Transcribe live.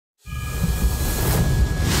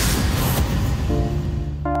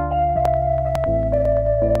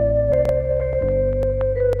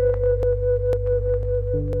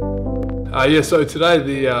Yeah, so today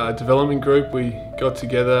the development group, we got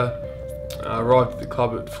together, arrived at the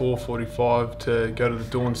club at 4:45 to go to the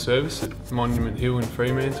dawn service at Monument Hill in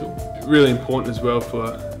Fremantle. Really important as well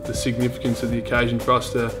for the significance of the occasion for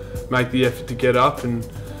us to make the effort to get up, and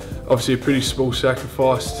obviously a pretty small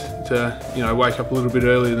sacrifice to wake up a little bit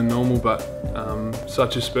earlier than normal, but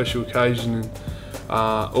such a special occasion, and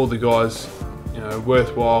all the guys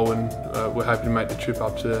worthwhile, and we're happy to make the trip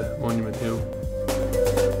up to Monument Hill.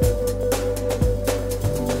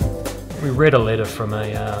 We read a letter from a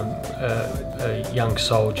young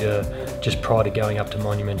soldier just prior to going up to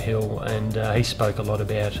Monument Hill, and he spoke a lot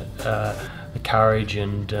about the courage,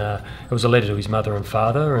 and it was a letter to his mother and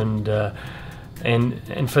father, and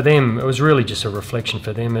for them it was really just a reflection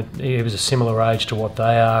for them. He was a similar age to what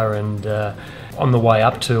they are, and on the way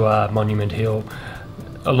up to Monument Hill,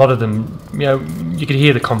 a lot of them, you could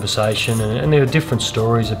hear the conversation, and there were different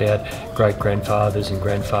stories about great-grandfathers and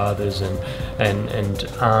grandfathers and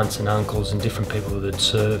aunts and uncles and different people that had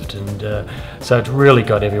served, and so it really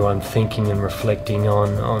got everyone thinking and reflecting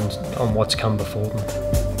on what's come before them.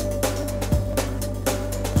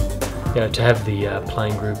 To have the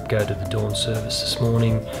playing group go to the dawn service this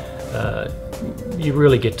morning, you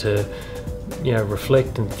really get to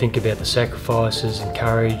reflect and think about the sacrifices and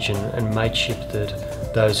courage and mateship that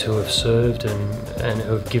those who have served and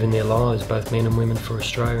who have given their lives, both men and women, for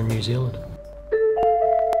Australia and New Zealand.